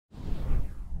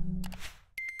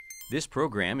This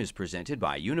program is presented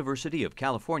by University of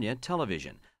California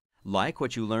Television. Like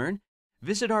what you learn?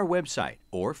 Visit our website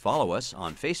or follow us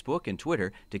on Facebook and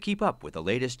Twitter to keep up with the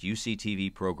latest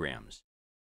UCTV programs.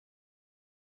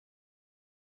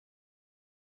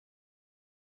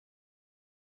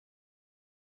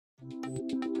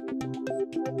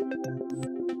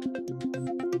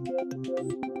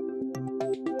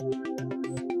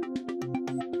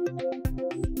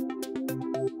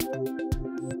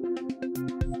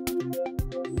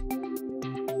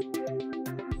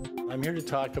 I'm here to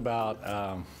talk about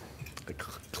the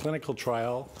clinical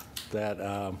trial that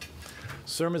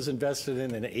CIRM is invested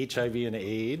in HIV and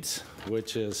AIDS,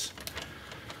 which is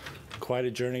quite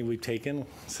a journey we've taken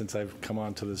since I've come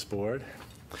onto this board.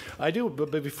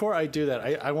 But before I do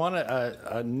that, I want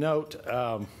to note,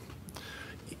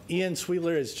 Ian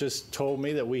Sweetler has just told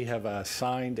me that we have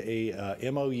signed a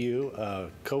MOU,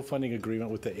 co-funding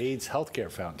agreement with the AIDS Healthcare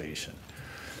Foundation,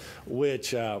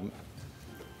 which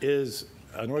is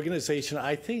an organization,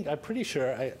 I'm pretty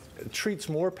sure, treats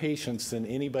more patients than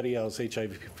anybody else,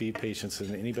 HIV patients,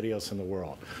 than anybody else in the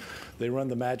world. They run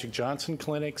the Magic Johnson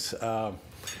clinics.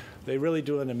 They really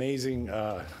do an amazing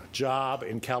job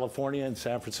in California and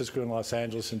San Francisco and Los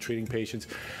Angeles in treating patients.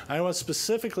 I want to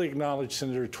specifically acknowledge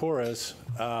Senator Torres,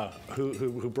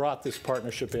 who brought this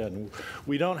partnership in.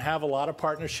 We don't have a lot of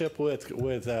partnership with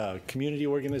community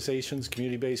organizations,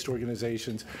 community-based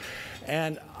organizations.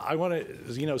 And I want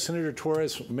to, Senator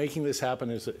Torres making this happen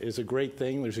is a great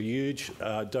thing. There's a huge,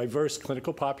 diverse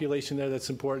clinical population there that's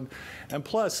important. And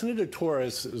plus, Senator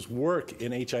Torres' work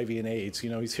in HIV and AIDS,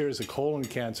 he's here as a colon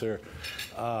cancer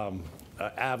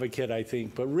advocate, I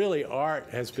think, but really art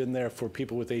has been there for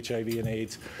people with HIV and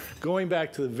AIDS. Going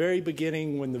back to the very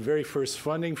beginning when the very first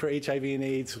funding for HIV and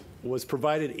AIDS was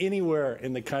provided anywhere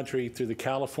in the country through the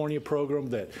California program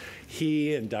that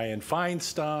he and Dianne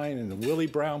Feinstein and Willie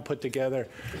Brown put together.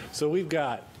 So we've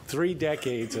got 3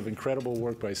 decades of incredible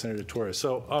work by Senator Torres.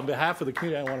 So on behalf of the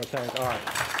community, I want to thank art.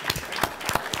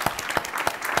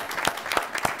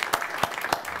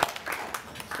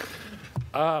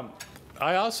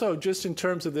 I also, just in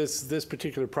terms of this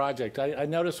particular project, I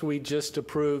noticed we just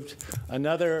approved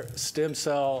another stem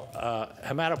cell,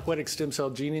 hematopoietic stem cell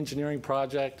gene engineering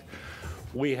project.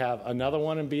 We have another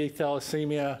one in B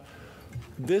thalassemia.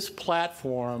 This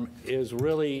platform is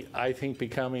really, I think,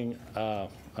 becoming a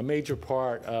major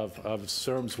part of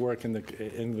CIRM's work in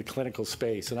the clinical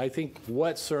space. And I think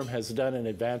what CIRM has done in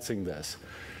advancing this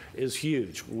is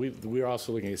huge. We're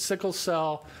also looking at sickle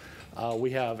cell.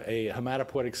 We have a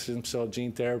hematopoietic stem cell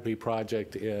gene therapy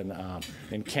project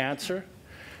in cancer.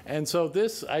 And so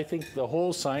this, I think the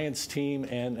whole science team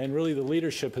and really the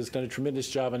leadership has done a tremendous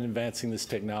job in advancing this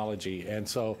technology. And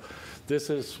so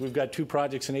we've got 2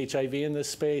 projects in HIV in this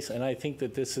space, and I think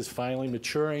that this is finally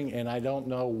maturing, and I don't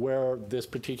know where this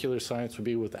particular science would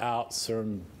be without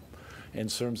CIRM and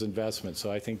CIRM's investment. So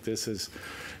I think this is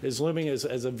looming as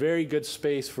a very good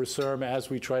space for CIRM as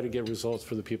we try to get results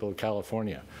for the people of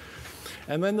California.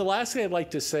 And then the last thing I'd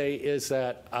like to say is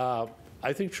that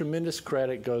I think tremendous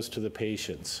credit goes to the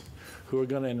patients who are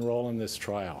going to enroll in this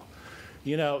trial.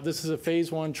 This is a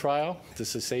phase 1 trial. This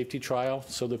is a safety trial.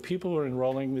 So the people who are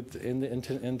enrolling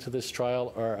into this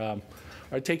trial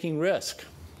are taking risk,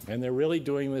 and they're really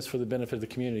doing this for the benefit of the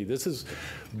community. This has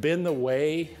been the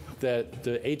way that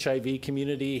the HIV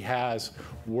community has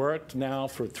worked now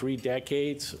for 3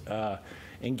 decades,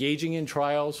 engaging in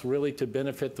trials really to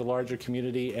benefit the larger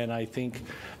community. And I think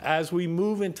as we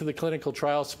move into the clinical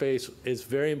trial space, it's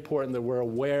very important that we're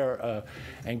aware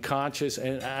and conscious.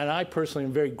 And I personally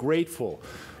am very grateful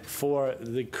for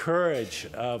the courage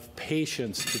of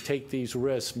patients to take these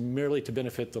risks merely to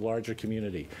benefit the larger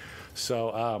community.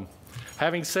 So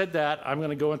having said that, I'm going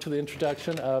to go into the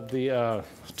introduction of the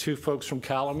 2 folks from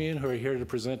Calimmune who are here to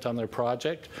present on their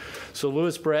project. So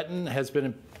Louis Breton has been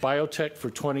in biotech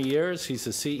for 20 years. He's the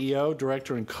CEO,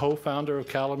 director, and co-founder of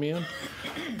Calimmune.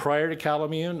 Prior to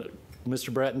Calimmune,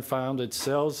 Mr. Breton founded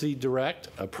CellZ Direct,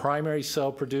 a primary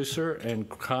cell producer and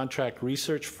contract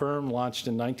research firm launched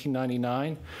in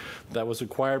 1999 that was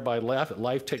acquired by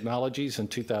Life Technologies in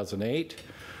 2008.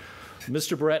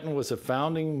 Mr. Breton was a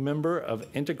founding member of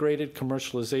Integrated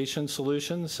Commercialization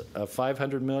Solutions, a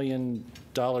 $500 million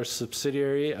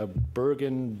subsidiary of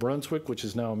Bergen Brunswick, which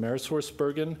is now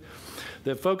AmerisourceBergen,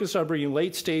 that focused on bringing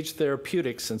late-stage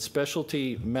therapeutics and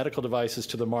specialty medical devices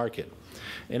to the market.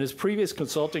 In his previous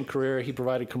consulting career, he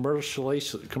provided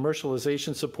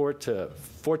commercialization support to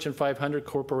Fortune 500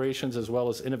 corporations as well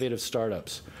as innovative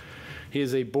startups. He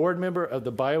is a board member of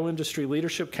the Bioindustry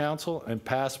Leadership Council and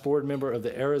past board member of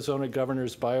the Arizona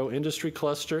Governor's Bioindustry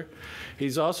Cluster.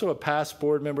 He's also a past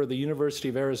board member of the University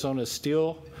of Arizona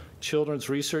Steel Children's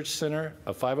Research Center,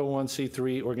 a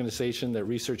 501c3 organization that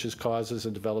researches causes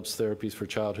and develops therapies for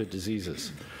childhood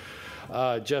diseases.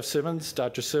 Jeff Simmons,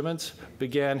 Dr. Simmons,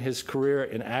 began his career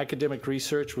in academic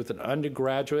research with an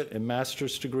undergraduate and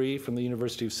master's degree from the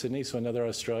University of Sydney, so another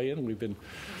Australian. We've been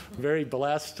very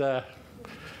blessed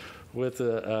with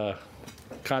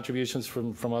contributions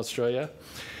from Australia.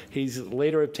 He's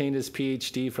later obtained his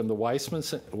PhD from the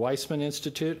Weizmann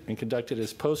Institute and conducted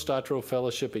his postdoctoral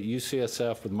fellowship at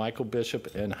UCSF with Michael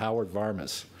Bishop and Howard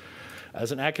Varmus.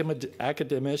 As an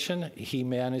academician, he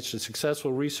managed a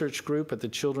successful research group at the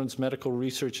Children's Medical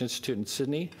Research Institute in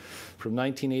Sydney from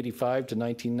 1985 to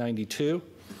 1992.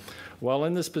 While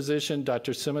in this position,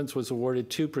 Dr. Simmons was awarded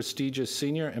 2 prestigious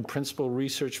senior and principal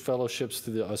research fellowships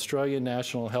through the Australian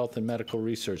National Health and Medical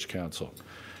Research Council.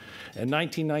 In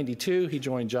 1992, he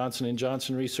joined Johnson &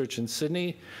 Johnson Research in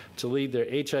Sydney to lead their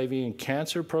HIV and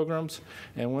cancer programs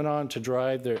and went on to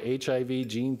drive their HIV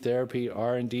gene therapy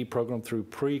R&D program through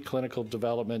preclinical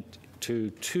development to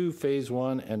 2 phase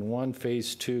 1 and 1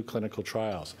 phase 2 clinical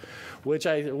trials, which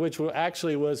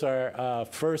actually was our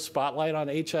first spotlight on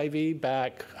HIV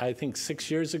back, I think, 6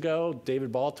 years ago.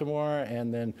 David Baltimore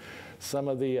and then some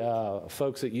of the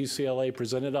folks at UCLA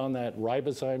presented on that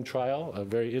ribozyme trial.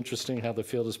 Very interesting how the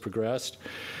field has progressed.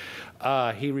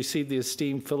 He received the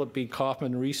esteemed Philip B.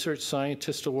 Kaufman Research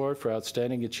Scientist Award for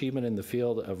outstanding achievement in the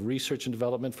field of research and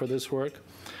development for this work.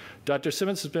 Dr.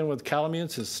 Simmons has been with Calimmune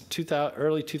since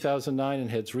early 2009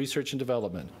 and heads research and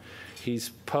development. He's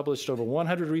published over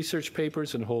 100 research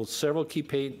papers and holds several key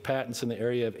patents in the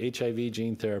area of HIV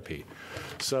gene therapy.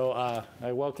 So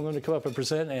I welcome them to come up and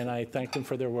present, and I thank them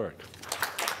for their work.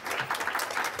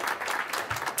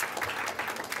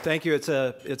 Thank you. It's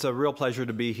a real pleasure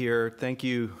to be here. Thank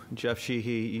you, Jeff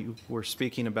Sheehy. You were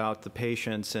speaking about the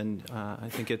patients, and I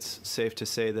think it's safe to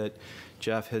say that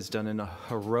Jeff has done a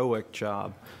heroic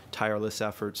job, tireless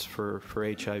efforts for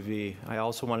HIV. I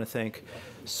also want to thank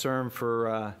CIRM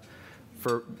for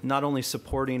not only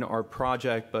supporting our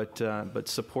project, but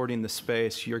supporting the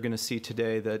space. You're going to see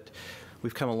today that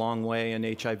we've come a long way in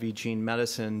HIV gene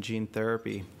medicine, gene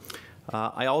therapy.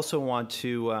 I also want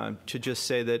to just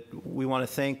say that we want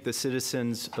to thank the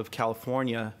citizens of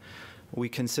California. We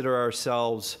consider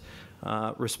ourselves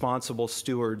responsible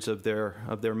stewards of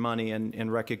their money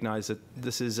and recognize that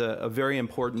this is a very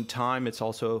important time. It's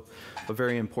also a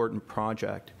very important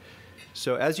project.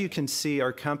 So as you can see,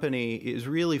 our company is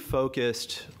really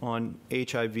focused on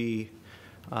HIV,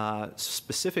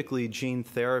 specifically gene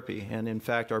therapy, and in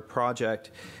fact our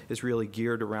project is really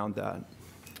geared around that.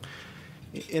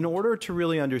 In order to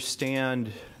really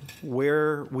understand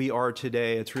where we are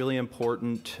today, it's really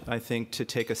important, I think, to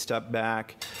take a step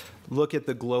back, look at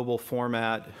the global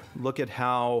format, look at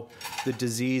how the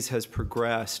disease has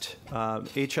progressed.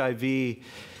 HIV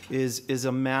is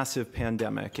a massive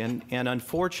pandemic, and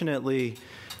unfortunately,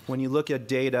 when you look at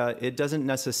data, it doesn't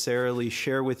necessarily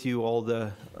share with you all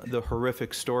the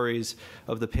horrific stories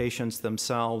of the patients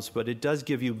themselves, but it does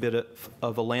give you a bit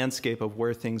of a landscape of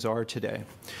where things are today.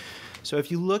 So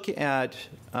if you look at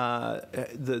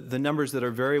the numbers that are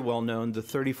very well known, the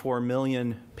 34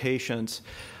 million patients,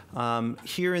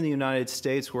 here in the United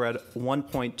States we're at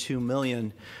 1.2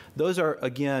 million. Those are,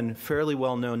 again, fairly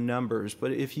well-known numbers,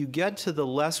 but if you get to the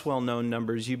less well-known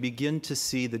numbers, you begin to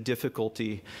see the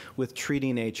difficulty with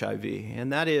treating HIV.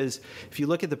 And that is, if you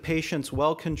look at the patients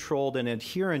well-controlled and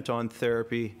adherent on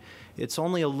therapy, it's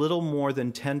only a little more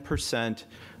than 10%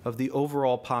 of the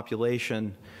overall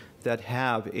population that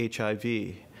have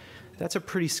HIV. That's a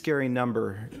pretty scary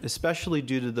number, especially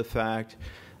due to the fact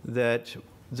that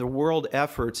the world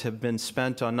efforts have been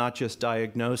spent on not just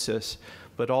diagnosis,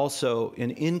 but also in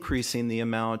increasing the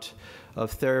amount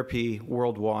of therapy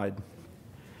worldwide.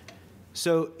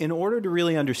 So in order to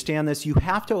really understand this, you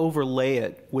have to overlay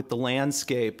it with the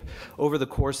landscape over the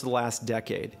course of the last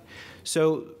decade.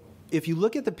 So if you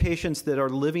look at the patients that are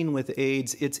living with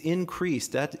AIDS, it's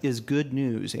increased. That is good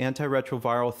news.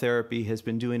 Antiretroviral therapy has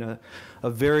been doing a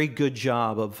very good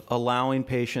job of allowing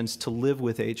patients to live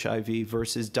with HIV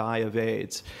versus die of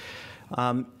AIDS.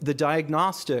 The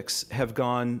diagnostics have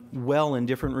gone well in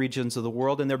different regions of the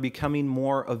world, and they're becoming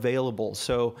more available.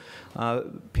 So there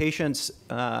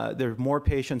are more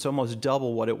patients, almost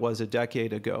double what it was a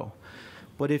decade ago.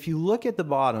 But if you look at the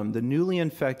bottom, the newly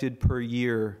infected per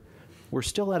year, we're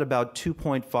still at about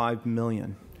 2.5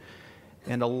 million,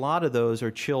 and a lot of those are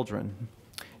children.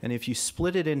 And if you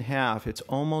split it in half, it's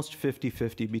almost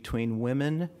 50-50 between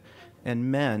women and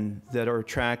men that are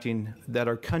contracting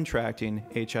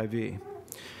HIV.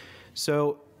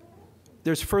 So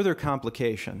there's further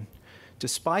complication.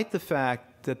 Despite the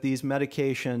fact that these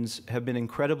medications have been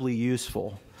incredibly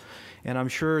useful, And I'm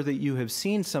sure that you have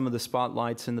seen some of the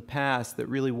spotlights in the past that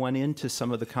really went into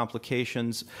some of the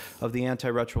complications of the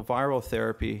antiretroviral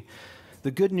therapy.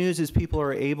 The good news is people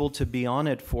are able to be on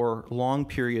it for long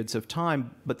periods of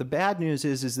time, but the bad news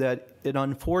is that it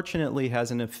unfortunately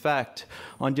has an effect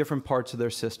on different parts of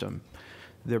their system.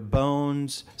 Their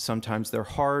bones, sometimes their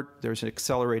heart, there's an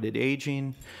accelerated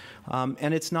aging,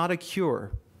 and it's not a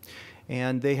cure.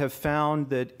 And they have found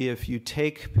that if you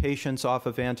take patients off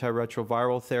of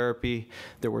antiretroviral therapy,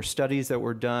 there were studies that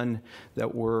were done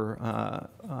that were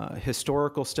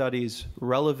historical studies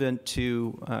relevant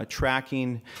to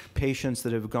tracking patients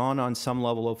that have gone on some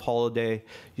level of holiday,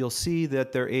 you'll see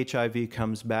that their HIV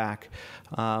comes back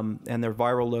and their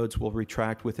viral loads will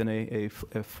retract within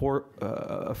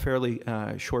a fairly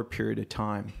short period of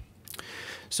time.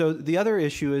 So the other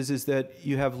issue is that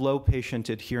you have low patient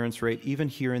adherence rate, even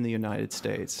here in the United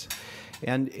States.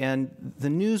 And the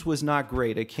news was not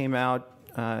great. It came out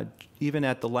even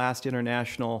at the last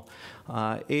International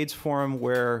AIDS Forum,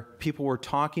 where people were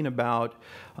talking about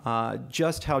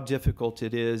just how difficult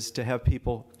it is to have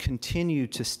people continue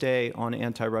to stay on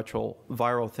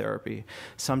antiretroviral therapy.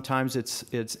 Sometimes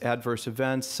it's adverse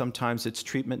events, sometimes it's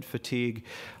treatment fatigue,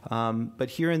 but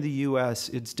here in the US,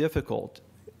 it's difficult.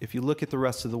 If you look at the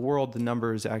rest of the world, the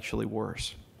number is actually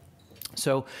worse.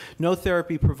 So no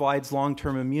therapy provides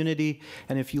long-term immunity,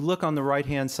 and if you look on the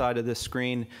right-hand side of this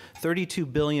screen,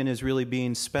 $32 billion is really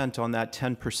being spent on that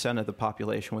 10% of the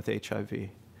population with HIV.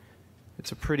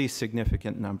 It's a pretty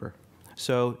significant number.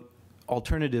 So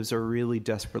alternatives are really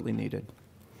desperately needed.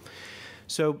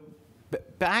 So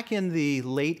back in the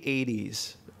late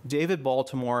 80s, David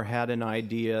Baltimore had an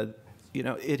idea. You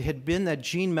know, it had been that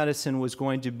gene medicine was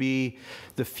going to be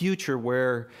the future,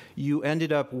 where you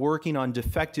ended up working on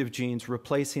defective genes,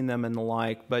 replacing them and the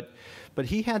like. But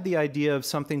he had the idea of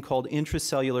something called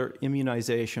intracellular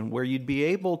immunization, where you'd be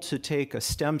able to take a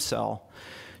stem cell,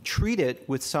 treat it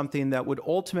with something that would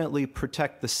ultimately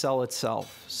protect the cell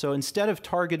itself. So instead of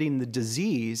targeting the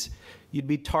disease, you'd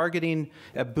be targeting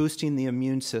at boosting the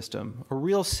immune system, a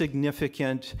real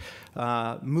significant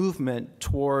movement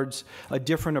towards a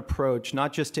different approach,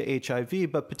 not just to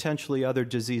HIV, but potentially other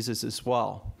diseases as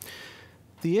well.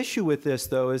 The issue with this,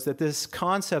 though, is that this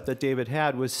concept that David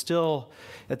had was still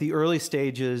at the early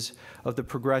stages of the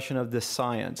progression of this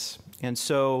science. And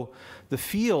so the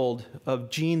field of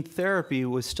gene therapy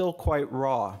was still quite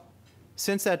raw.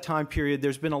 Since that time period,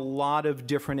 there's been a lot of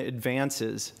different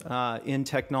advances in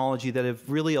technology that have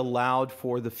really allowed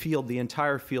for the field, the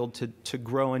entire field, to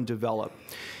grow and develop.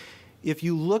 If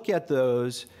you look at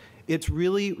those, it's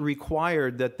really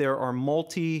required that there are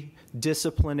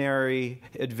multidisciplinary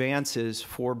advances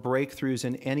for breakthroughs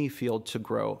in any field to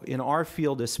grow, in our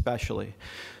field especially.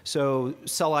 So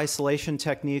cell isolation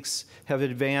techniques have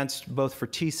advanced both for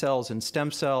T cells and stem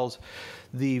cells.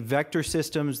 The vector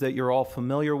systems that you're all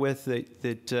familiar with,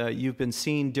 that you've been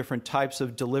seeing different types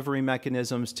of delivery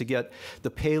mechanisms to get the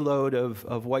payload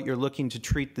of what you're looking to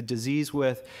treat the disease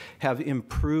with, have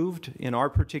improved. In our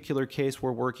particular case,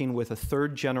 we're working with a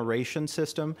third-generation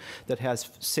system that has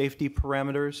safety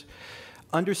parameters.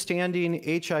 Understanding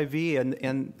HIV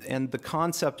and the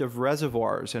concept of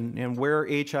reservoirs and where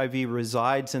HIV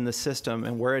resides in the system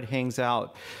and where it hangs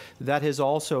out, that has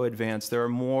also advanced. There are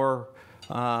more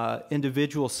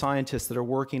individual scientists that are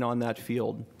working on that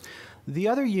field. The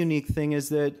other unique thing is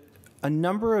that a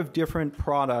number of different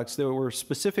products, there were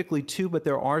specifically 2, but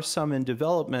there are some in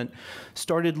development,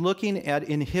 started looking at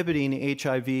inhibiting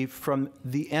HIV from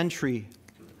the entry.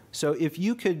 So if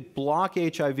you could block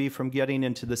HIV from getting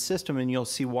into the system, and you'll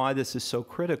see why this is so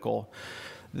critical,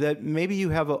 that maybe you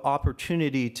have an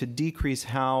opportunity to decrease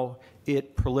how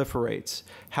it proliferates,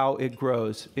 how it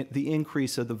grows, the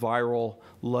increase of the viral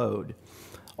load.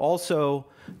 Also,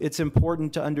 it's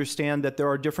important to understand that there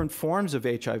are different forms of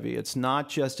HIV. It's not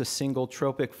just a single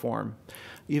tropic form.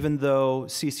 Even though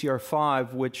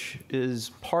CCR5, which is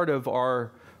part of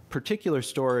our particular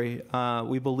story,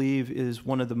 we believe is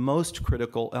one of the most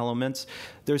critical elements,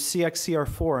 there's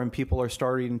CXCR4, and people are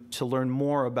starting to learn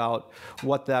more about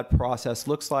what that process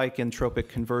looks like in tropic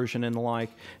conversion and the like.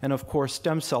 And of course,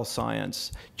 stem cell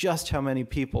science, just how many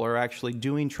people are actually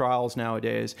doing trials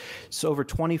nowadays. It's over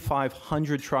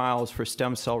 2,500 trials for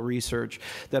stem cell research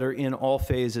that are in all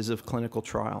phases of clinical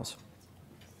trials.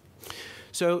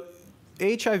 So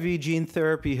HIV gene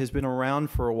therapy has been around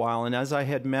for a while, and as I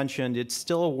had mentioned, it's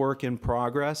still a work in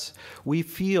progress. We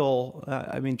feel,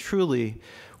 I mean, truly,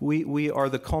 we are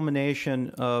the culmination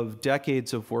of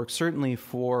decades of work, certainly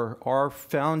for our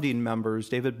founding members,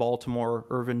 David Baltimore,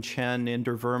 Irvin Chen,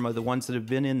 Inder Verma, the ones that have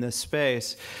been in this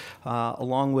space,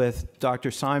 along with Dr.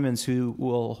 Simons, who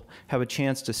will have a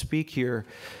chance to speak here.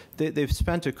 They've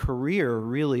spent a career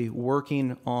really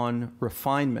working on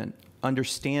refinement,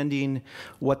 understanding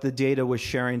what the data was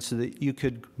sharing so that you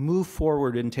could move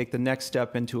forward and take the next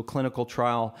step into a clinical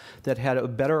trial that had a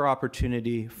better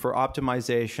opportunity for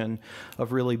optimization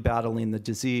of really battling the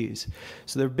disease.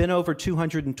 So there have been over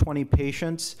 220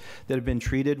 patients that have been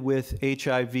treated with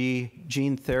HIV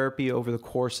gene therapy over the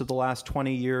course of the last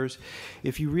 20 years.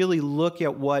 If you really look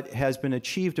at what has been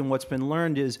achieved and what's been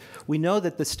learned is we know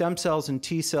that the stem cells and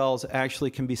T cells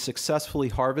actually can be successfully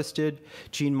harvested,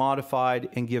 gene modified,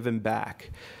 and given back.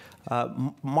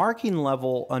 Marking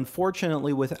level,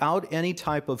 unfortunately, without any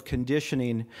type of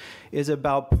conditioning, is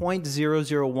about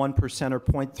 0.001% or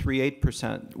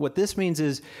 0.38%. What this means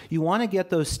is you want to get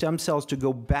those stem cells to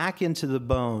go back into the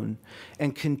bone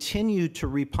and continue to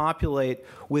repopulate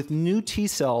with new T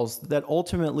cells that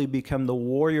ultimately become the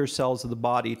warrior cells of the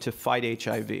body to fight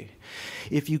HIV.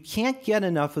 If you can't get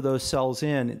enough of those cells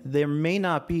in, there may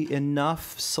not be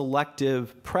enough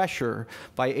selective pressure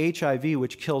by HIV,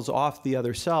 which kills off the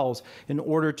other cells, in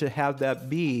order to have that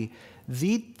be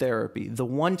the therapy, the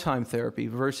one-time therapy,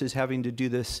 versus having to do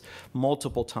this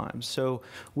multiple times. So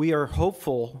we are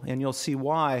hopeful, and you'll see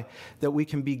why, that we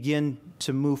can begin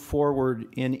to move forward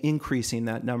in increasing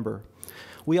that number.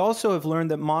 We also have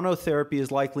learned that monotherapy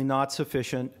is likely not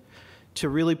sufficient to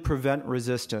really prevent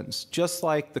resistance. Just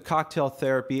like the cocktail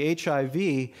therapy,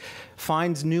 HIV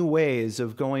finds new ways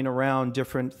of going around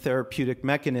different therapeutic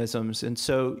mechanisms, and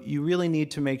so you really need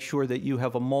to make sure that you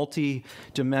have a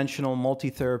multi-dimensional,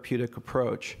 multi-therapeutic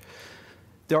approach.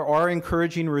 There are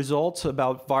encouraging results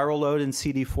about viral load and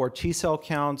CD4 T cell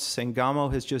counts. Sangamo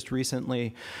has just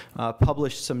recently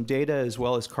published some data, as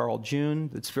well as Carl June.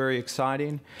 That's very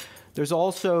exciting. There's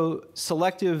also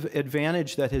selective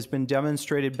advantage that has been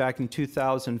demonstrated back in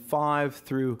 2005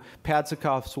 through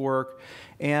Padsakov's work,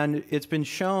 and it's been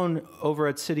shown over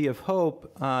at City of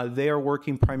Hope. They are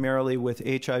working primarily with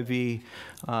HIV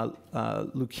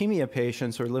leukemia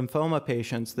patients or lymphoma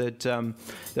patients that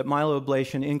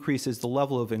myeloablation increases the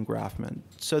level of engraftment.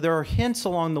 So there are hints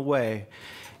along the way,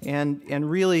 and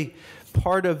really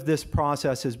part of this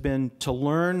process has been to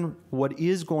learn what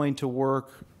is going to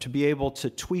work, to be able to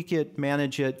tweak it,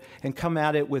 manage it, and come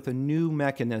at it with a new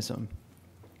mechanism.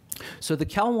 So the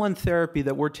Cal-1 therapy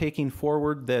that we're taking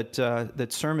forward, that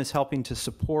CIRM is helping to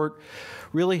support,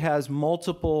 really has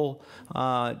multiple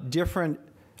different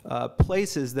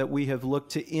places that we have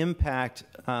looked to impact,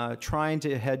 trying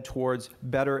to head towards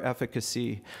better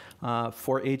efficacy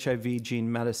for HIV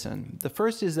gene medicine. The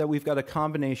first is that we've got a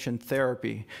combination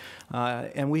therapy,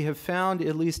 and we have found,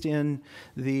 at least in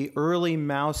the early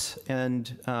mouse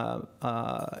and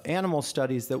animal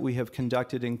studies that we have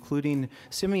conducted, including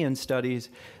simian studies,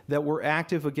 that we're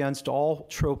active against all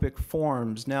tropic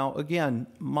forms. Now, again,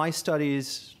 my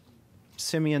studies,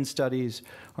 simian studies,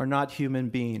 are not human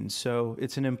beings, so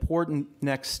it's an important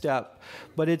next step,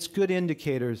 but it's good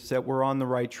indicators that we're on the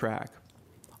right track.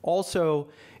 Also,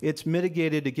 it's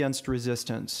mitigated against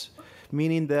resistance,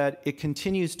 meaning that it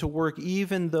continues to work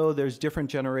even though there's different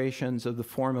generations of the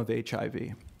form of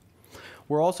HIV.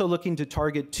 We're also looking to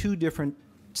target two different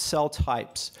cell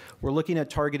types. We're looking at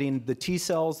targeting the T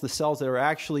cells, the cells that are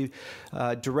actually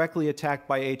directly attacked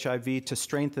by HIV, to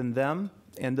strengthen them.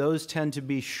 And those tend to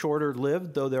be shorter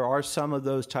lived, though there are some of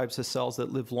those types of cells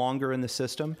that live longer in the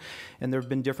system, and there have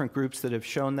been different groups that have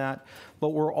shown that. But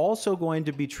we're also going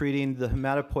to be treating the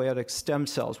hematopoietic stem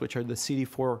cells, which are the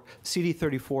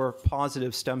CD34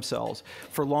 positive stem cells,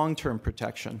 for long-term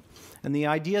protection. And the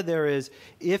idea there is,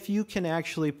 if you can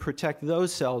actually protect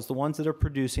those cells, the ones that are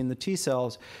producing the T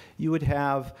cells, you would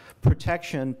have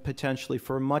protection potentially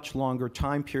for a much longer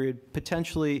time period,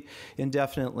 potentially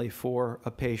indefinitely for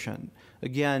a patient.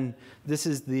 Again, this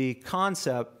is the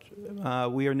concept.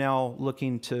 We are now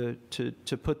looking to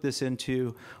put this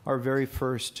into our very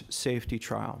first safety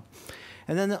trial.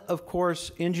 And then, of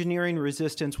course, engineering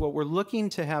resistance. What we're looking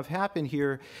to have happen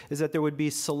here is that there would be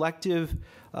selective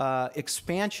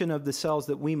expansion of the cells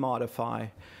that we modify,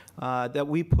 that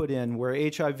we put in, where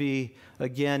HIV,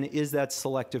 again, is that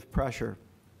selective pressure.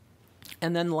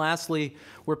 And then lastly,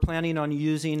 we're planning on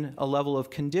using a level of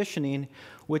conditioning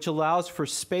which allows for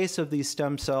space of these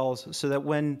stem cells so that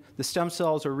when the stem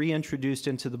cells are reintroduced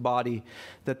into the body,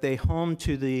 that they home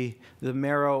to the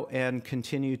marrow and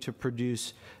continue to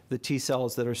produce the T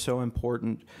cells that are so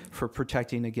important for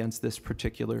protecting against this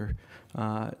particular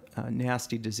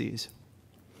nasty disease.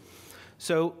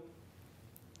 So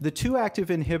the two active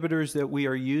inhibitors that we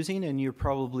are using, and you're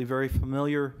probably very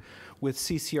familiar with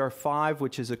CCR5,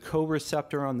 which is a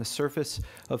co-receptor on the surface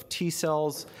of T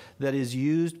cells that is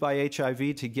used by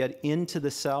HIV to get into the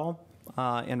cell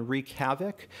and wreak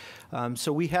havoc.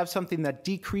 So we have something that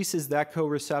decreases that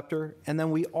co-receptor, and then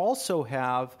we also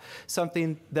have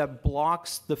something that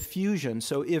blocks the fusion.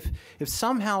 So if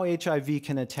somehow HIV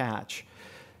can attach,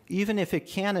 even if it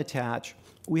can attach,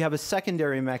 we have a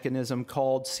secondary mechanism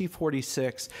called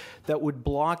C46 that would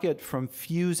block it from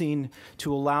fusing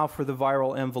to allow for the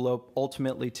viral envelope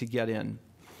ultimately to get in.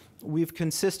 We've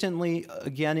consistently,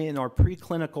 again, in our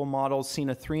preclinical models, seen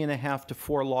a 3.5 to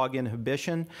 4 log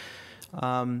inhibition.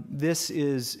 This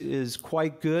is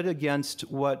quite good against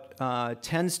what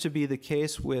tends to be the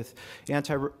case with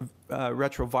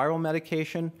antiretroviral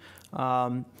medication.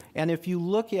 And if you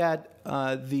look at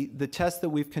the test that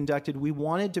we've conducted, we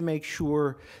wanted to make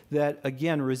sure that,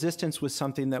 again, resistance was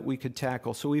something that we could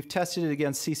tackle. So we've tested it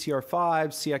against CCR5,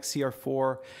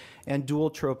 CXCR4, and dual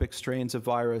tropic strains of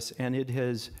virus, and it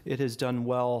has done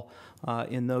well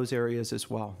in those areas as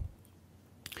well.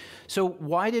 So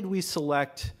why did we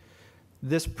select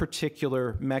this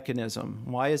particular mechanism?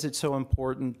 Why is it so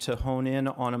important to hone in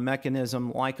on a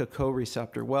mechanism like a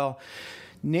co-receptor? Well,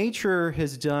 nature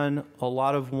has done a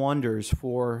lot of wonders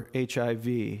for HIV,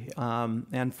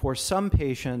 and for some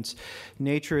patients,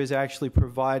 nature has actually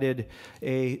provided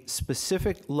a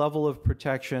specific level of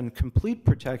protection, complete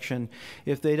protection,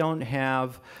 if they don't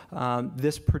have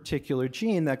this particular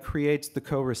gene that creates the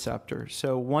co-receptor.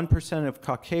 So 1% of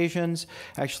Caucasians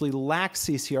actually lack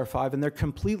CCR5, and they're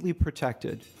completely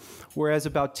protected, whereas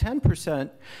about 10%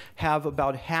 have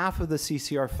about half of the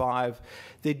CCR5.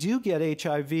 They do get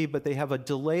HIV, but they have a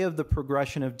delay of the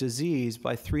progression of disease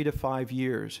by 3 to 5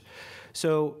 years.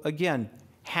 So again,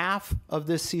 half of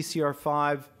this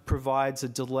CCR5 provides a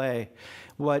delay.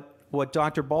 What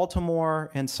Dr. Baltimore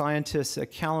and scientists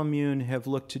at Calimmune have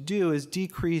looked to do is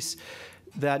decrease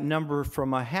that number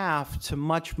from a half to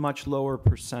much, much lower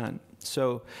percent.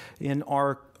 So in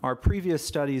our previous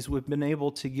studies, we've been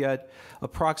able to get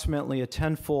approximately a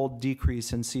 10-fold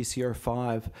decrease in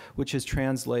CCR5, which is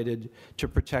translated to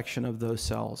protection of those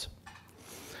cells.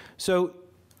 So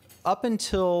up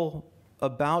until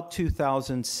about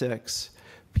 2006,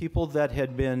 people that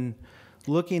had been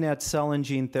looking at cell and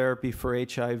gene therapy for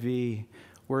HIV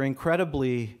were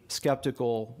incredibly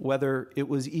skeptical whether it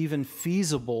was even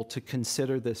feasible to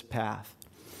consider this path.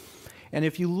 And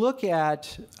if you look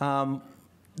at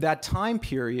that time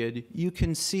period, you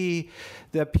can see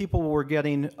that people were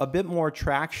getting a bit more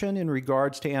traction in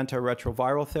regards to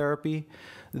antiretroviral therapy,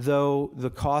 though the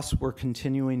costs were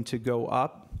continuing to go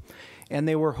up. And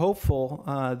they were hopeful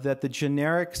that the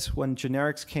generics, when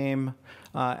generics came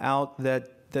out,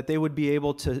 that they would be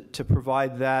able to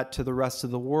provide that to the rest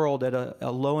of the world at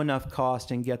a low enough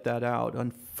cost and get that out.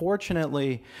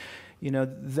 Unfortunately,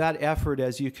 that effort,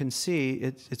 as you can see,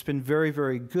 it's been very,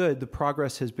 very good. The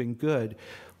progress has been good,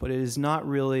 but it has not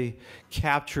really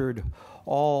captured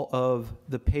all of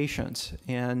the patients.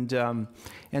 And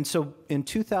so in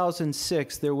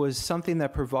 2006, there was something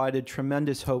that provided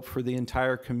tremendous hope for the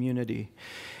entire community.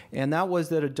 And that was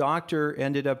that a doctor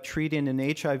ended up treating an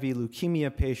HIV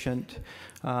leukemia patient,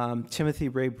 Timothy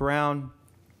Ray Brown,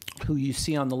 who you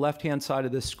see on the left-hand side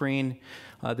of the screen,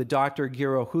 the doctor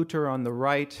Giro Hutter on the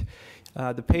right.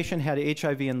 The patient had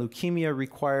HIV and leukemia,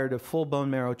 required a full bone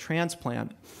marrow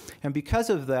transplant. And because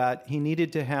of that, he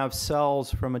needed to have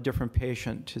cells from a different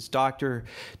patient. His doctor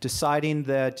deciding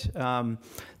that,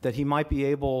 that he might be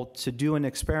able to do an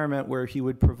experiment where he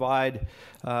would provide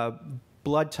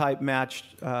blood type matched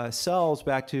cells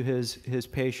back to his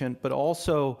patient, but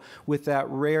also with that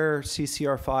rare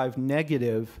CCR5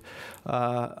 negative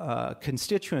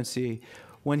constituency.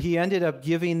 When he ended up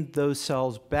giving those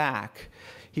cells back,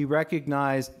 he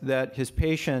recognized that his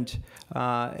patient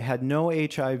had no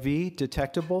HIV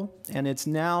detectable, and it's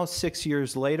now 6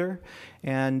 years later,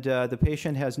 and the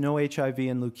patient has no HIV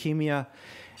and leukemia.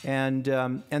 And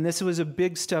this was a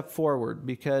big step forward,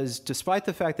 because despite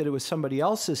the fact that it was somebody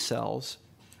else's cells,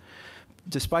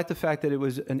 despite the fact that it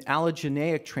was an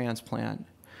allogeneic transplant,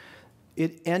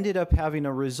 it ended up having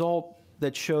a result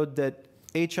that showed that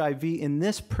HIV in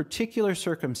this particular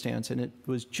circumstance, and it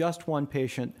was just one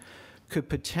patient, could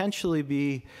potentially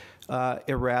be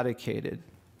eradicated.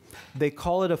 They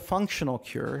call it a functional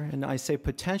cure, and I say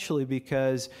potentially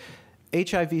because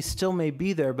HIV still may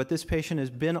be there, but this patient has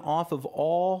been off of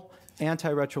all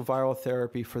antiretroviral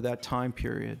therapy for that time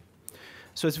period.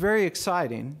 So it's very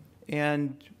exciting,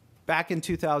 and back in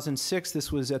 2006,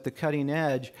 this was at the cutting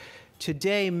edge.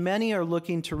 Today, many are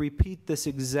looking to repeat this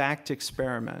exact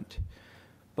experiment,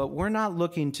 but we're not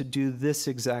looking to do this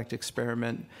exact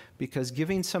experiment because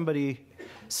giving somebody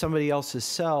else's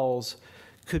cells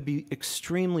could be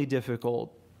extremely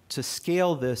difficult to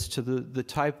scale this to the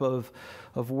type of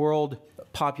world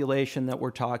population that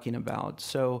we're talking about.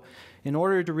 So in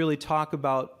order to really talk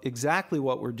about exactly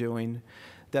what we're doing,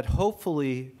 that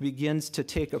hopefully begins to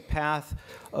take a path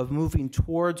of moving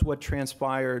towards what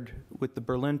transpired with the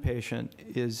Berlin patient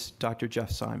is Dr.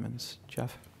 Jeff Simons.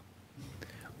 Jeff?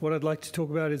 What I'd like to talk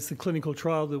about is the clinical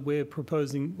trial that we're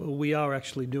proposing, or we are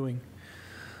actually doing.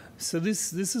 So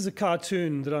this is a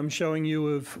cartoon that I'm showing you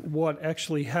of what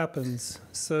actually happens.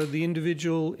 So the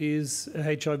individual is a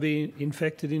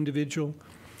HIV-infected individual,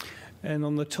 and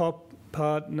on the top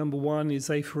part, number one, is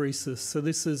apheresis. So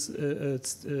this is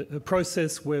a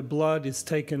process where blood is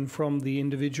taken from the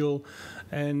individual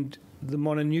and the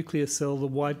mononuclear cell, the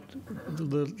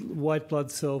white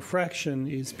blood cell fraction,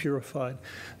 is purified.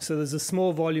 So there's a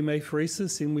small volume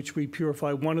apheresis in which we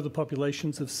purify one of the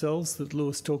populations of cells that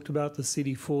Lewis talked about, the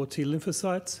CD4 T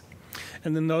lymphocytes.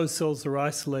 And then those cells are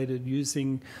isolated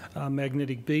using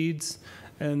magnetic beads,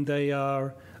 and they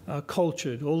are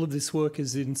cultured. All of this work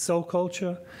is in cell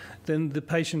culture. Then the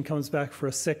patient comes back for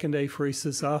a second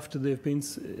apheresis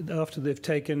after they've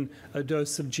taken a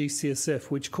dose of GCSF,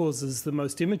 which causes the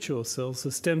most immature cells,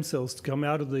 the stem cells, to come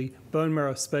out of the bone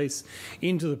marrow space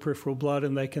into the peripheral blood,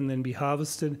 and they can then be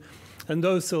harvested. And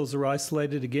those cells are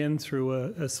isolated again through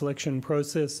a selection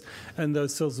process, and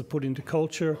those cells are put into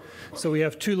culture. So we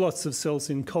have two lots of cells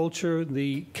in culture,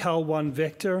 the CAL1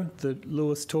 vector that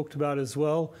Lewis talked about as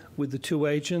well, with the two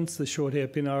agents, the short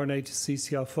hairpin RNA to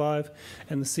CCR5,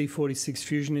 and the C46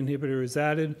 fusion inhibitor is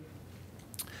added.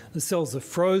 The cells are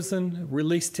frozen,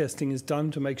 release testing is done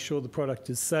to make sure the product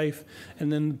is safe, and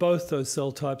then both those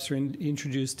cell types are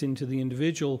introduced into the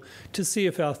individual to see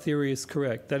if our theory is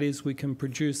correct. That is, we can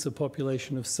produce a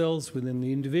population of cells within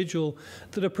the individual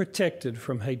that are protected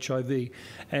from HIV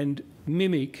and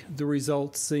mimic the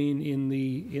results seen in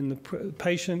the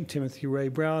patient, Timothy Ray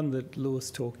Brown, that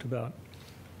Lewis talked about.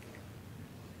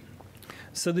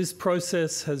 So this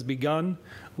process has begun.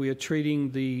 We are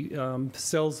treating the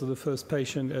cells of the first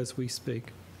patient as we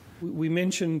speak. We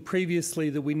mentioned previously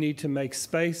that we need to make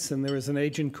space, and there is an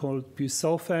agent called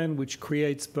busulfan which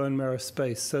creates bone marrow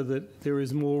space so that there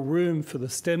is more room for the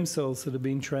stem cells that are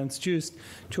being transduced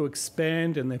to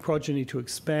expand and their progeny to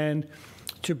expand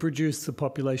to produce the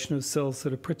population of cells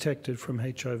that are protected from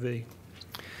HIV.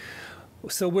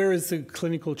 So where is the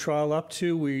clinical trial up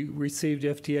to? We received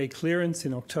FDA clearance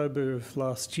in October of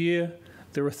last year.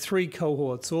 There are 3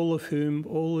 cohorts, all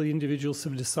the individuals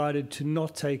have decided to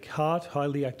not take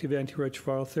highly active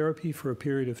antiretroviral therapy for a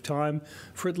period of time,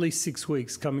 for at least 6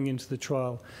 weeks coming into the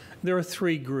trial. There are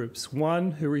 3 groups.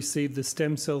 One who received the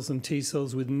stem cells and T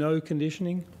cells with no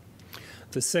conditioning.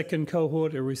 The second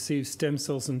cohort who received stem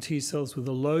cells and T cells with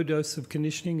a low dose of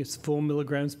conditioning. It's 4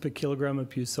 milligrams per kilogram of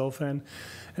busulfan.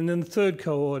 And then the third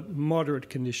cohort, moderate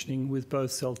conditioning with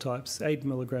both cell types, 8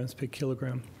 milligrams per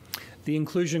kilogram. The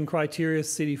inclusion criteria,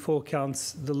 CD4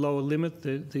 counts the lower limit.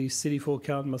 The CD4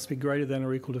 count must be greater than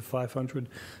or equal to 500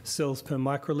 cells per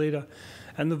microliter.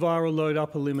 And the viral load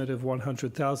upper limit of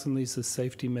 100,000. These are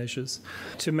safety measures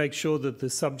to make sure that the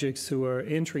subjects who are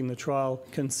entering the trial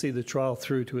can see the trial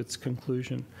through to its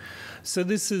conclusion. So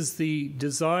this is the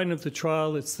design of the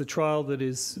trial. It's the trial that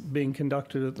is being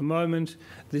conducted at the moment.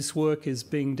 This work is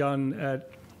being done at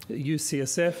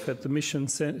UCSF at the mission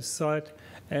site,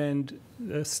 and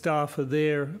staff are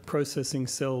there processing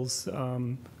cells.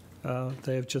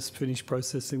 They have just finished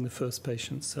processing the first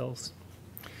patient's cells.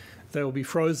 They will be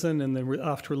frozen, and then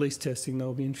after release testing,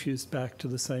 they'll be infused back to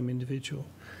the same individual.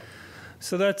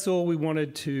 So that's all we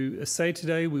wanted to say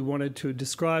today. We wanted to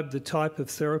describe the type of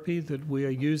therapy that we are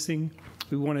using.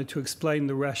 We wanted to explain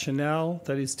the rationale,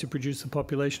 that is to produce a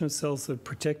population of cells that are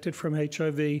protected from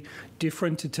HIV,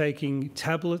 different to taking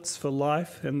tablets for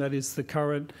life, and that is the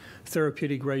current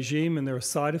therapeutic regime, and there are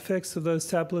side effects of those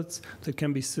tablets that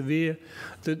can be severe.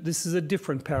 This is a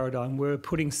different paradigm. We're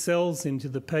putting cells into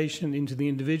the patient, into the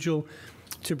individual,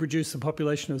 to produce a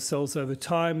population of cells over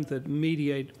time that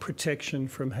mediate protection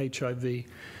from HIV.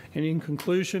 And in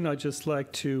conclusion, I'd just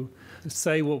like to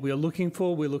say what we are looking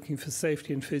for. We're looking for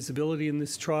safety and feasibility in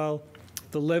this trial,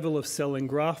 the level of cell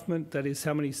engraftment, that is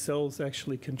how many cells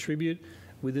actually contribute.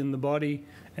 within the body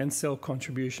and cell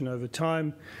contribution over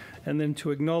time, and then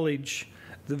to acknowledge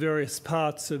the various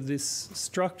parts of this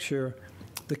structure,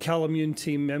 the Calimmune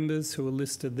team members who are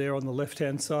listed there on the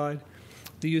left-hand side,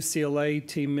 the UCLA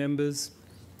team members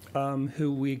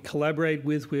who we collaborate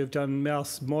with. We have done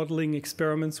mouse modeling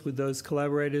experiments with those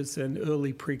collaborators and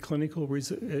early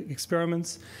preclinical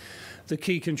experiments. The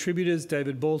key contributors,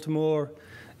 David Baltimore,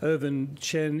 Irvin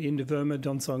Chen, Indaverma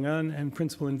Donsong-an, and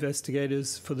principal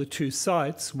investigators for the two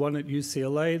sites, one at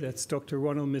UCLA, that's Dr.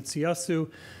 Ronald Mitsuyasu,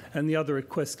 and the other at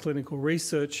Quest Clinical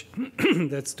Research,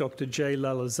 that's Dr. Jay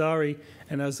Lalazari.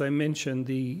 And as I mentioned,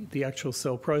 the actual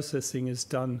cell processing is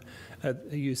done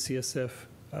at the UCSF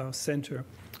center.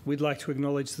 We'd like to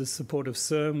acknowledge the support of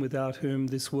CERN, without whom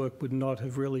this work would not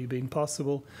have really been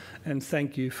possible. And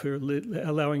thank you for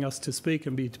allowing us to speak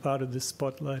and be part of this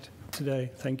spotlight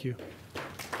today. Thank you.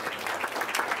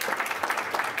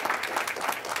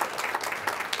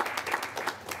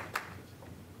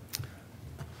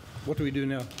 What do we do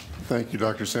now? Thank you,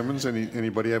 Dr. Simmons.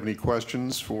 Anybody have any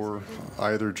questions for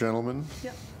either gentleman?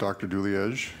 Yeah. Dr.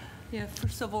 Duliege. Yeah,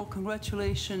 first of all,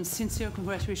 congratulations, sincere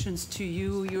congratulations to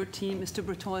you, your team, Mr.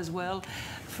 Breton as well,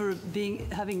 for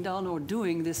having done or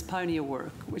doing this pioneer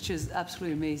work, which is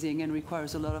absolutely amazing and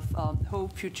requires a lot of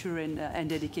hope, future, and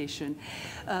dedication.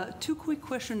 Two quick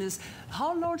questions is,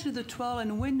 how large is the trial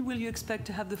and when will you expect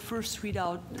to have the first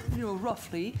readout,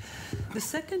 roughly? The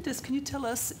second is, can you tell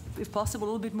us, if possible, a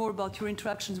little bit more about your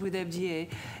interactions with FDA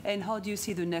and how do you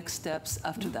see the next steps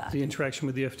after that? The interaction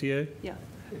with the FDA? Yeah.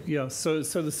 Yeah, so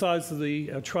the size of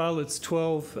the trial, it's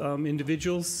 12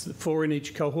 individuals, 4 in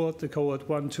each cohort, the cohort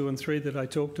 1, 2, and 3 that I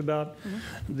talked about.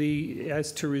 Mm-hmm.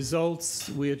 As to results,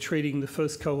 we are treating the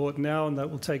first cohort now, and that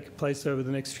will take place over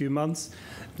the next few months.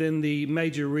 Then the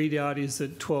major readout is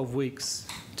at 12 weeks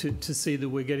to see that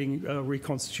we're getting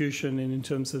reconstitution in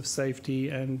terms of safety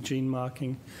and gene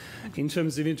marking. In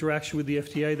terms of interaction with the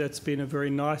FDA, that's been a very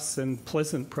nice and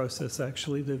pleasant process,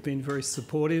 actually. They've been very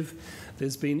supportive.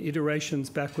 There's been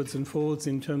iterations backwards and forwards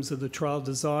in terms of the trial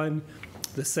design,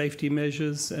 the safety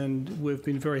measures, and we've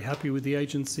been very happy with the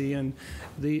agency. And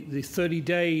the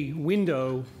 30-day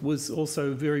window was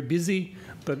also very busy,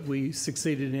 but we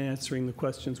succeeded in answering the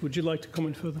questions. Would you like to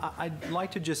comment further? I'd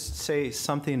like to just say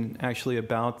something actually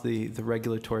about the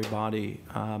regulatory body.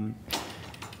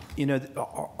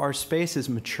 Our space is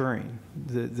maturing,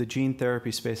 the gene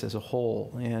therapy space as a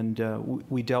whole, and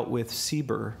we dealt with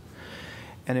CBER,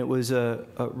 and it was a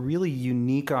really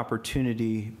unique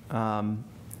opportunity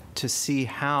to see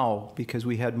how, because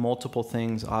we had multiple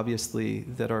things, obviously,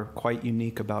 that are quite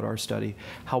unique about our study,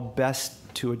 how best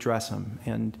to address them.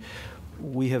 And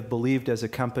we have believed as a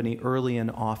company early and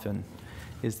often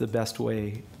is the best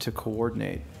way to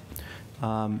coordinate.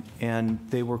 And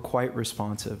they were quite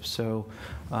responsive. So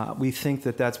we think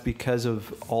that that's because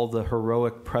of all the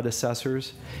heroic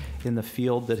predecessors in the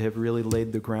field that have really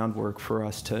laid the groundwork for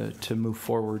us to move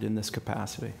forward in this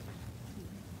capacity.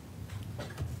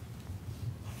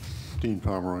 Dean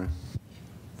Pomeroy.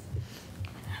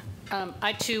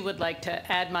 I too would like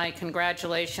to add my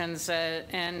congratulations,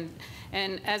 and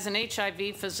as an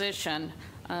HIV physician,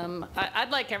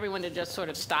 I'd like everyone to just sort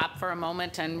of stop for a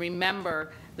moment and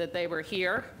remember that they were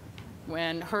here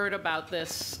when heard about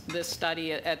this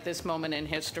study at this moment in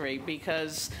history,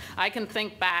 because I can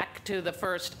think back to the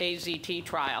first AZT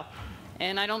trial,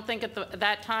 and I don't think at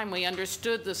that time we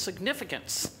understood the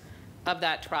significance of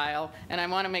that trial, and I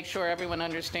want to make sure everyone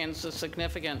understands the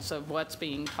significance of what's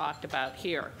being talked about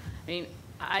here. I mean,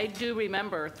 I do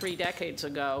remember 3 decades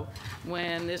ago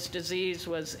when this disease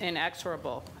was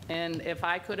inexorable, and if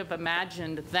I could have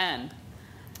imagined then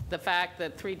the fact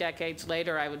that 3 decades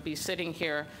later I would be sitting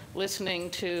here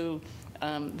listening to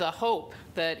the hope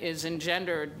that is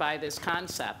engendered by this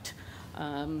concept,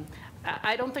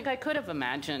 I don't think I could have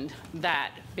imagined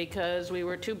that, because we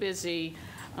were too busy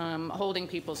holding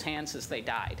people's hands as they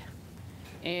died.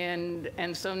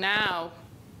 And so now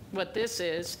what this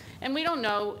is, and we don't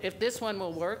know if this one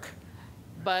will work,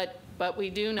 but we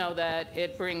do know that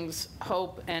it brings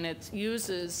hope, and it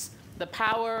uses the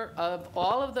power of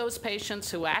all of those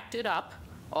patients who acted up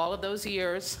all of those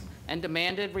years and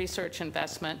demanded research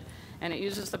investment, and it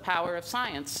uses the power of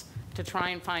science to try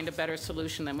and find a better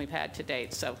solution than we've had to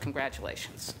date. So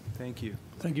congratulations. Thank you.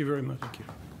 Thank you very much. Thank you.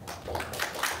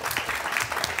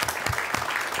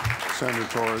 Senator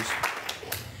Torres.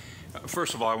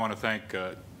 First of all, I want to thank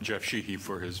Jeff Sheehy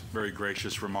for his very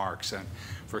gracious remarks and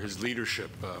for his leadership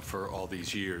for all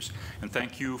these years. And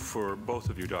thank you for both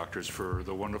of you, doctors, for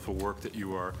the wonderful work that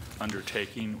you are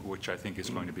undertaking, which I think is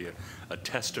going to be a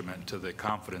testament to the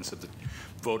confidence of the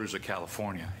voters of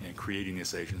California in creating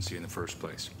this agency in the first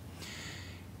place.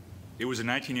 It was in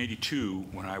 1982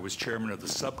 when I was chairman of the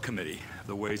subcommittee,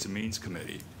 the Ways and Means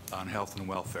Committee on Health and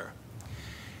Welfare.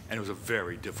 And it was a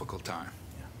very difficult time,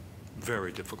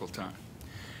 very difficult time.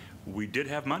 We did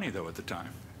have money, though, at the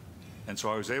time. And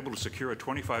so I was able to secure a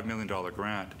 $25 million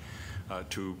grant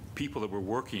to people that were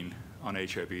working on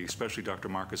HIV, especially Dr.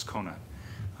 Marcus Conant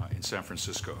in San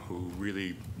Francisco, who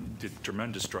really did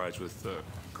tremendous strides with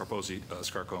Kaposi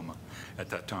sarcoma at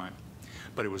that time.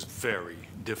 But it was very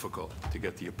difficult to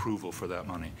get the approval for that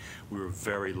money. We were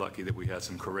very lucky that we had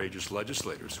some courageous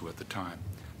legislators who at the time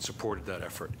supported that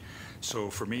effort. So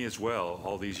for me as well,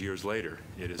 all these years later,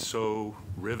 it is so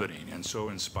riveting and so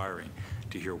inspiring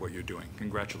to hear what you're doing.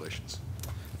 Congratulations.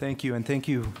 Thank you, and thank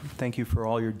you for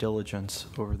all your diligence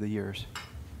over the years.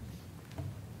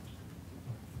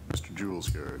 Mr. Jules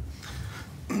Garrett.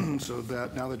 So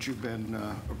that now that you've been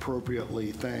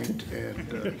appropriately thanked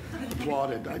and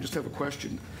applauded, I just have a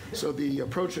question. So the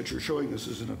approach that you're showing us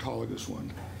is an autologous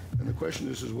one, and the question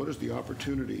is what is the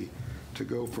opportunity to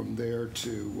go from there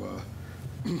to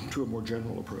a more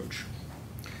general approach?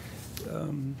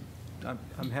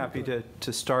 I'm happy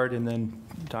to start, and then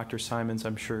Dr. Simons,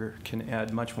 I'm sure, can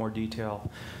add much more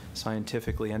detail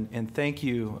scientifically. And thank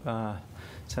you,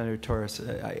 Senator Torres.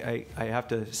 I have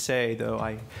to say, though,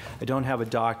 I don't have a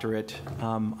doctorate.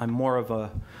 I'm more of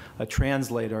a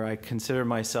translator. I consider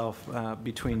myself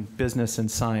between business and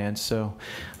science. So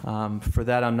for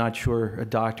that, I'm not sure a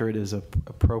doctorate is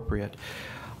appropriate.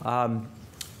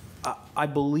 I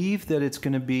believe that it's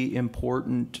going to be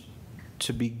important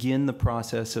to begin the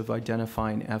process of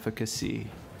identifying efficacy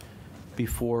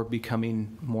before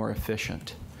becoming more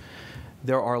efficient.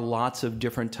 There are lots of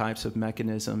different types of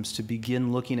mechanisms to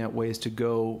begin looking at ways to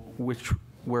go,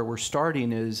 where we're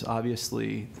starting is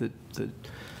obviously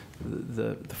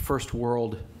the first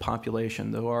world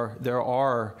population. There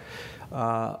are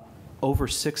over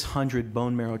 600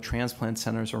 bone marrow transplant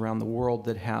centers around the world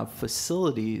that have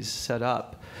facilities set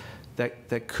up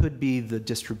that could be the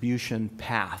distribution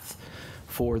path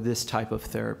for this type of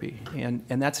therapy. And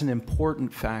that's an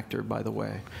important factor, by the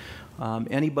way.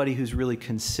 Anybody who's really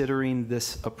considering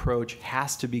this approach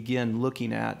has to begin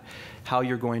looking at how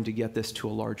you're going to get this to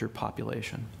a larger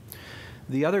population.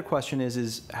 The other question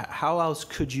is how else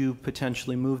could you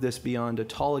potentially move this beyond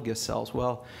autologous cells?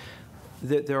 Well,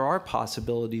 there are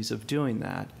possibilities of doing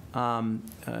that,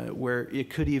 where it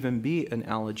could even be an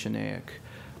allogeneic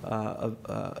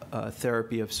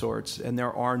therapy of sorts. And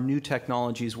there are new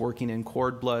technologies working in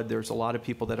cord blood. There's a lot of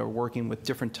people that are working with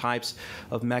different types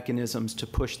of mechanisms to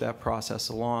push that process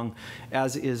along,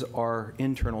 as is our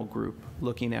internal group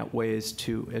looking at ways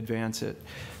to advance it.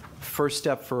 First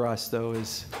step for us, though,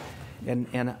 is,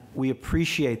 and we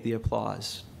appreciate the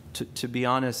applause. To be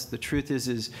honest, the truth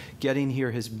is getting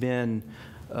here has been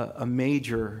a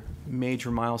major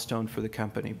milestone for the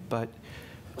company, but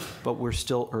we're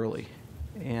still early.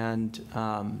 And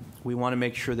we want to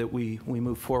make sure that we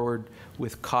move forward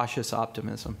with cautious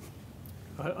optimism.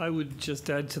 I would just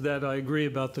add to that, I agree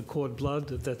about the cord blood,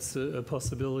 that's a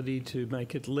possibility to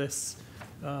make it less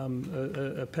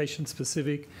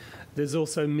patient-specific. There's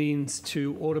also means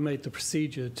to automate the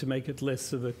procedure to make it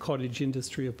less of a cottage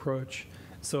industry approach.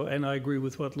 So, and I agree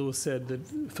with what Lewis said,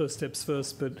 that first steps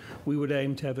first, but we would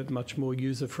aim to have it much more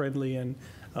user-friendly and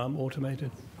automated.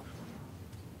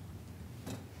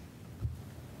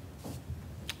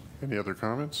 Any other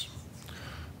comments?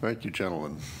 Thank you,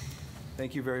 gentlemen.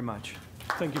 Thank you very much.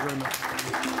 Thank you very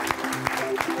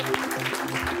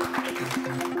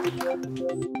much.